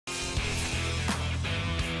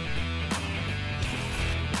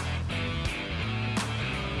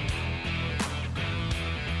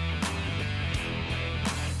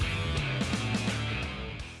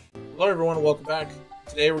Hello everyone, welcome back.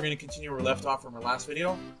 Today we're going to continue where we left off from our last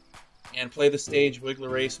video and play the stage Wiggler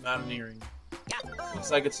Race Mountaineering. Looks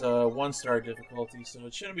like it's a 1-star difficulty, so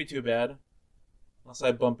it shouldn't be too bad. Unless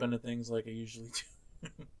I bump into things like I usually do.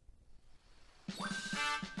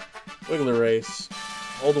 Wiggler Race.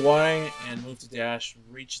 Hold Y and move to dash.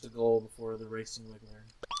 Reach the goal before the racing Wiggler.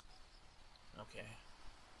 Okay.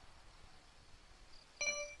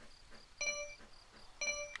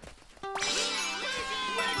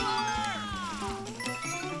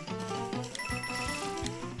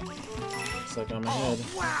 Looks like I'm ahead.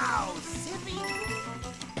 Oh, wow, Zippy!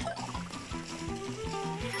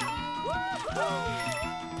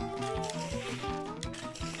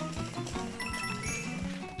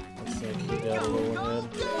 Looks like he got a little ahead.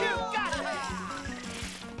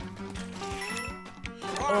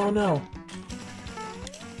 Oh no!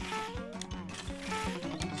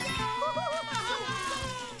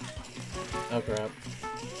 Oh crap.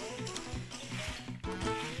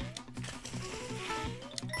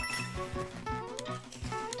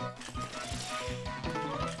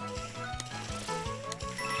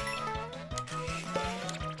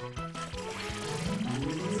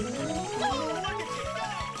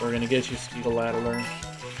 We're gonna get you, Skeetaladaler.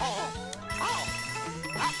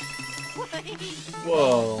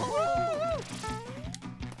 Whoa.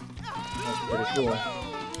 That's pretty cool.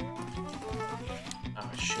 Oh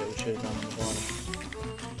shit, we should have gone on the bottom.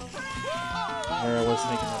 Or I was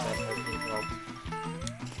thinking that that might have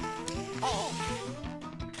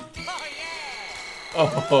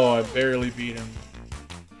helped. Oh, I barely beat him.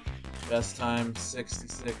 Best time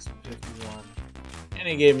 66.51. And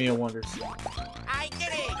he gave me a wonder seed. I did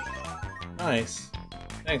it! Nice.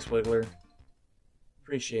 Thanks, Wiggler.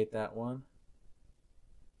 Appreciate that one.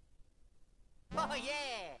 Oh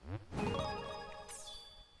yeah!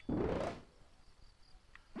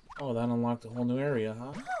 Oh, that unlocked a whole new area,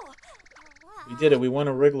 huh? We did it. We won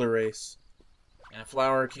a Wiggler race. And a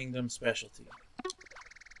Flower Kingdom specialty.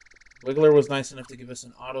 Wiggler was nice enough to give us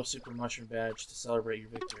an auto super mushroom badge to celebrate your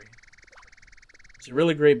victory. It's a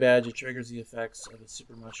really great badge. It triggers the effects of a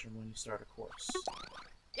super mushroom when you start a course.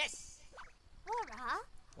 Yes!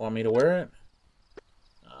 Want me to wear it?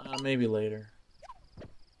 Maybe later.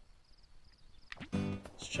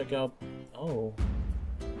 Let's check out... Oh.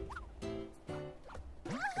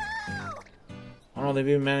 Oh, they've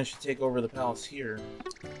even managed to take over the palace here.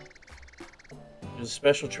 There's a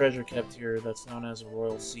special treasure kept here that's known as a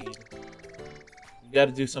royal seed. You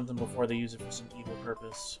gotta do something before they use it for some evil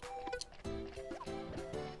purpose.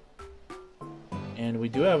 And we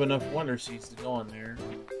do have enough wonder seeds to go in there.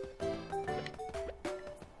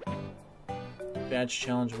 Badge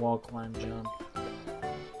challenge, wall climb, jump.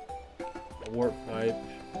 A warp pipe.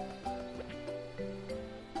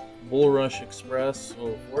 Bull Rush Express.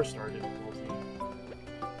 Oh, 4-star difficulty.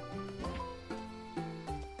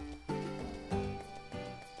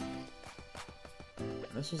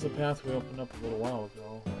 And this was the path we opened up a little while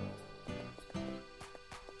ago.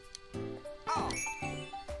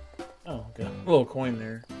 Oh, got a little coin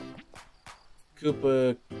there.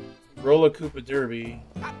 Rolla Koopa Derby.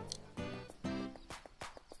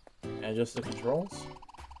 Adjust the controls?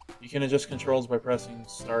 You can adjust controls by pressing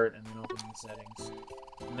start and then opening the settings.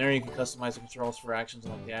 From there you can customize the controls for actions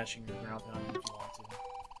like dashing or ground pounding if you want to.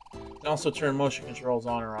 You can also turn motion controls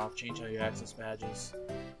on or off, change how you access badges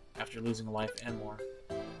after losing a life and more.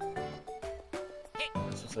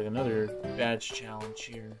 This looks like another badge challenge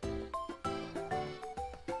here.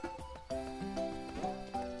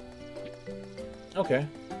 Okay.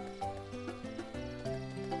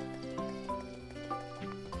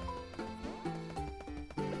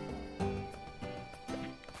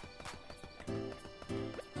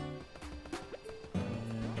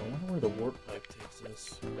 The warp pipe takes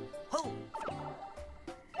us. Oh,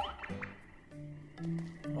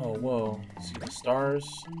 whoa. See the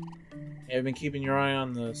stars? Hey, I've been keeping your eye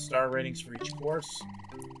on the star ratings for each course.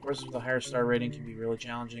 Courses with a higher star rating can be really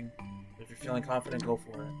challenging. If you're feeling confident, go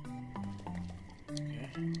for it. Okay.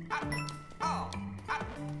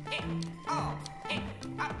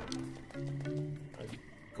 A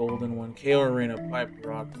golden one. KO Arena Pipe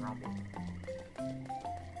Rock Rumble.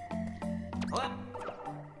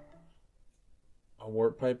 A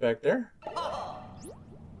warp pipe back there?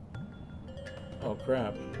 Oh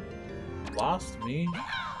crap. Lost me?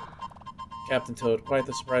 Captain Toad, quite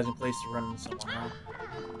the surprising place to run into someone, huh?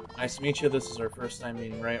 Nice to meet you. This is our first time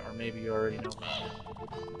meeting, right? Or maybe you already know me.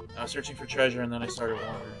 I was searching for treasure and then I started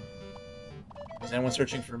wandering. Is anyone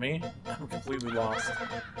searching for me? I'm completely lost.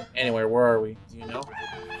 Anyway, where are we? Do you know?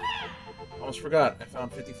 Almost forgot. I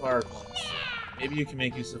found 50 flower coins. Maybe you can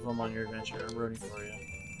make use of them on your adventure. I'm rooting for you.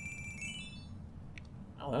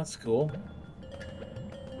 Oh, that's cool.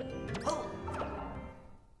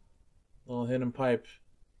 Little hidden pipe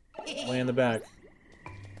way in the back.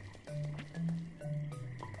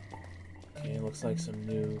 Okay, looks like some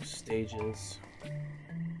new stages.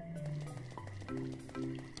 A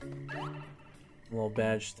little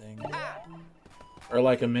badge thing. Or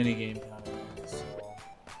like a mini game kind of thing. So.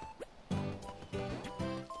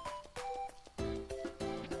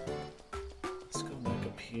 Let's go back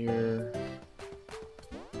up here.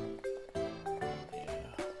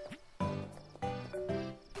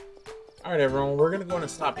 Alright everyone, we're going to go in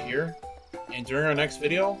and stop here. And during our next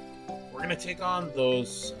video, we're going to take on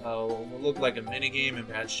those, what look like a minigame and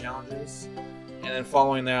badge challenges. And then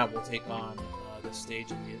following that, we'll take on the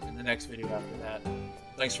stage in the next video after that.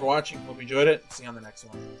 Thanks for watching, hope you enjoyed it, see you on the next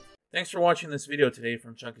one. Thanks for watching this video today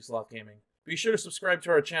from ChnkySlothGaming. Be sure to subscribe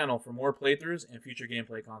to our channel for more playthroughs and future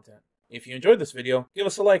gameplay content. If you enjoyed this video, give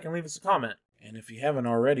us a like and leave us a comment. And if you haven't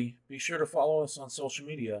already, be sure to follow us on social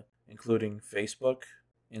media, including Facebook,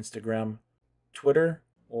 Instagram, Twitter,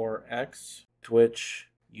 or X, Twitch,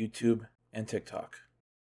 YouTube, and TikTok.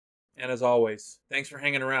 And as always, thanks for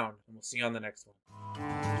hanging around, and we'll see you on the next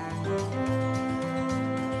one.